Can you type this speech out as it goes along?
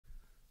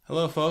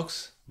Hello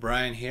folks,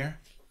 Brian here.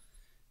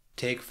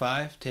 Take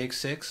 5, take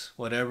 6,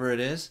 whatever it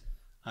is.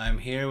 I'm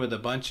here with a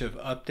bunch of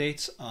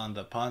updates on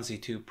the Ponzi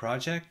 2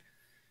 project.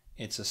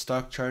 It's a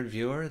stock chart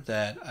viewer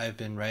that I've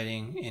been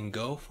writing in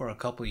Go for a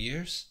couple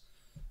years.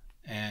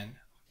 And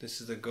this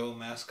is the Go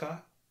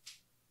mascot.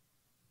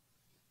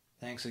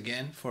 Thanks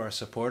again for a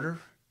supporter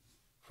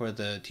for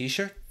the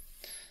t-shirt.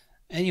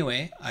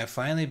 Anyway, I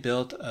finally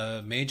built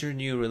a major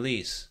new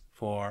release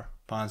for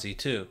Ponzi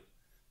 2,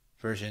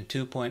 version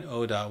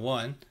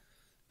 2.0.1,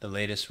 the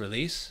latest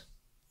release.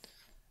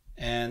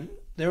 And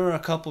there were a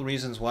couple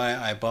reasons why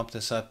I bumped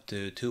this up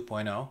to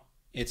 2.0.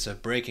 It's a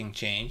breaking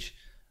change.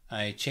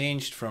 I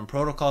changed from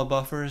protocol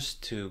buffers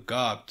to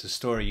GOB to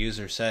store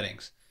user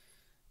settings.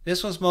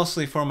 This was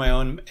mostly for my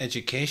own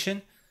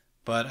education,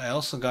 but I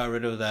also got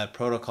rid of that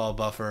protocol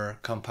buffer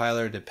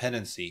compiler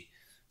dependency.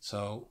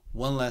 So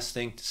one less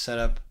thing to set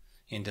up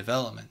in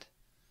development.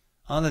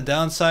 On the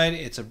downside,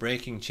 it's a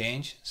breaking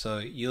change, so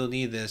you'll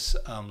need this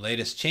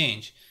latest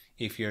change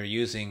if you're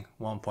using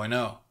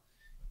 1.0,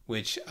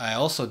 which I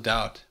also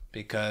doubt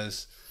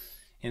because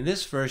in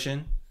this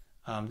version,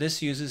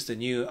 this uses the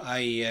new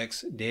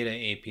IEX data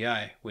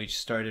API, which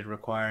started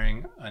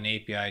requiring an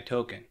API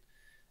token.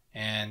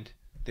 And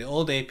the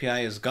old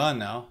API is gone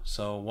now,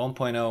 so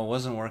 1.0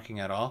 wasn't working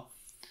at all.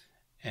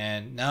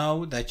 And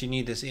now that you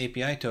need this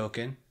API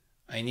token,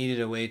 I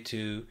needed a way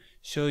to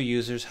show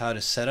users how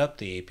to set up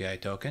the API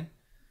token.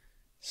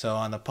 So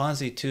on the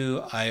Ponzi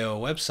 2 IO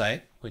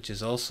website, which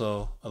is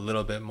also a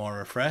little bit more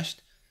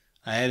refreshed,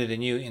 I added a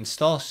new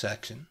install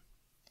section.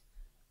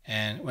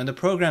 And when the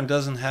program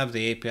doesn't have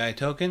the API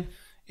token,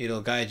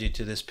 it'll guide you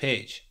to this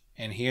page.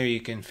 And here you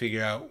can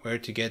figure out where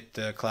to get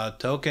the cloud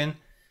token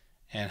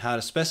and how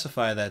to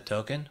specify that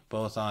token,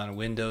 both on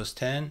Windows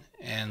 10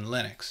 and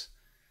Linux.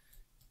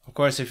 Of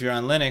course, if you're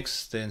on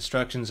Linux, the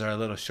instructions are a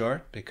little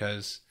short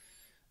because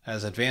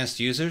as advanced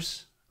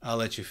users, I'll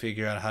let you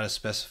figure out how to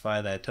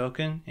specify that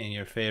token in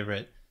your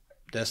favorite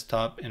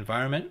desktop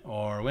environment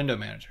or window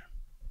manager.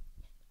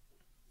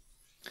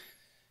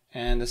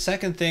 And the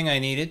second thing I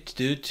needed to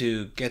do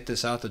to get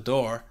this out the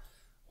door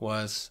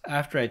was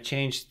after I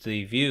changed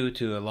the view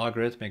to a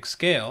logarithmic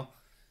scale,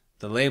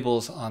 the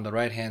labels on the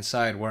right hand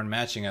side weren't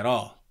matching at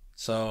all.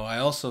 So I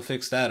also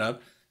fixed that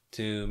up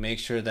to make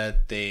sure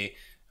that they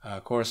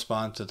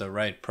correspond to the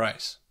right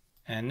price.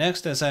 And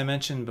next, as I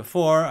mentioned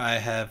before, I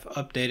have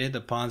updated the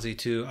Ponzi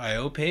 2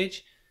 IO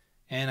page,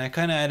 and I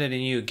kind of added a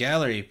new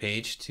gallery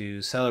page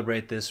to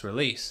celebrate this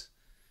release.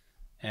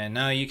 And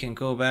now you can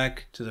go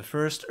back to the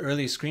first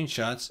early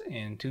screenshots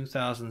in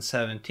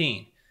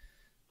 2017.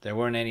 There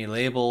weren't any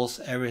labels,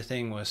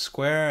 everything was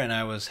square, and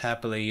I was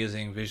happily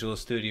using Visual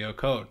Studio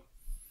Code.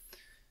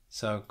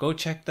 So go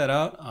check that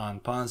out on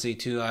Ponzi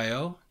 2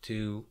 IO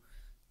to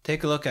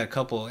take a look at a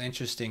couple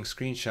interesting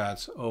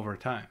screenshots over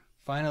time.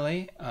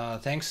 Finally,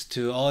 thanks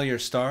to all your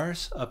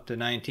stars, up to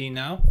 19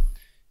 now,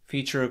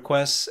 feature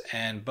requests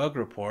and bug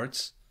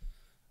reports,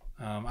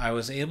 I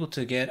was able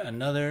to get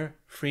another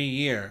free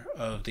year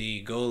of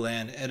the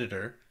GoLand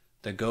editor,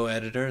 the Go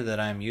editor that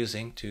I'm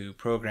using to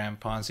program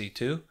Ponzi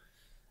 2.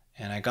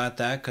 And I got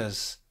that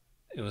because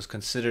it was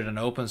considered an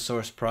open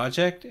source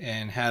project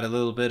and had a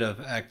little bit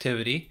of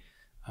activity,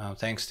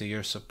 thanks to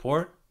your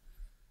support.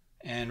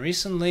 And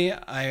recently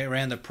I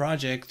ran the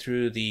project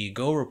through the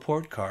Go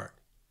report card.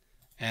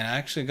 And I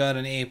actually got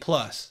an A+.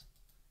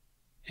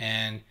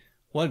 And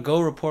what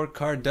Go report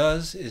card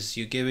does is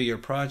you give it your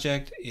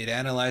project, it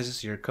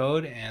analyzes your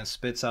code and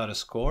spits out a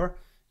score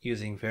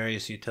using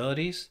various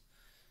utilities.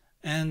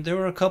 And there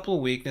were a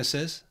couple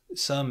weaknesses.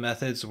 Some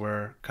methods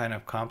were kind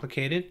of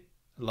complicated,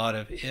 a lot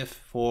of if,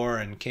 for,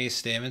 and case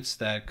statements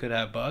that could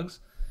have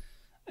bugs.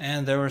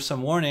 And there were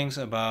some warnings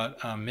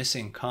about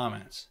missing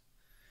comments.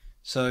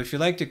 So if you'd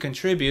like to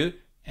contribute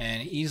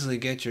and easily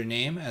get your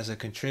name as a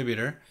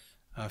contributor,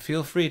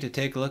 feel free to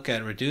take a look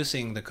at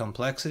reducing the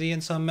complexity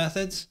in some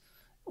methods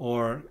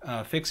or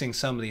fixing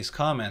some of these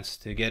comments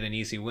to get an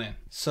easy win.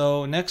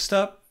 So next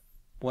up,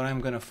 what I'm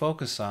going to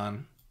focus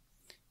on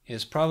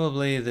is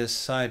probably this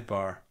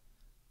sidebar.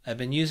 I've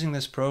been using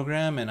this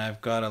program and I've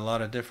got a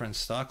lot of different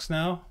stocks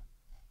now.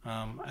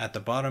 At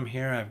the bottom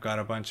here I've got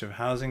a bunch of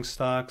housing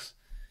stocks.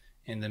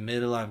 In the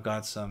middle I've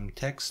got some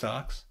tech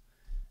stocks.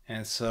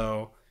 And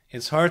so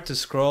it's hard to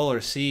scroll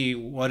or see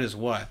what is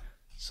what.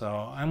 So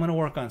I'm going to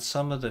work on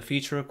some of the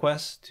feature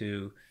requests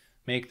to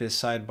make this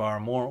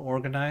sidebar more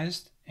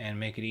organized and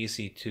make it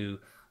easy to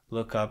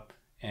look up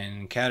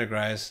and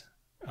categorize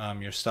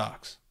your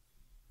stocks.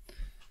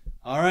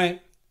 All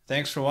right,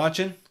 thanks for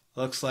watching.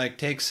 Looks like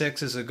take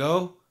 6 is a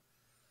go.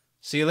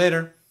 See you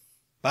later.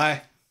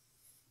 Bye.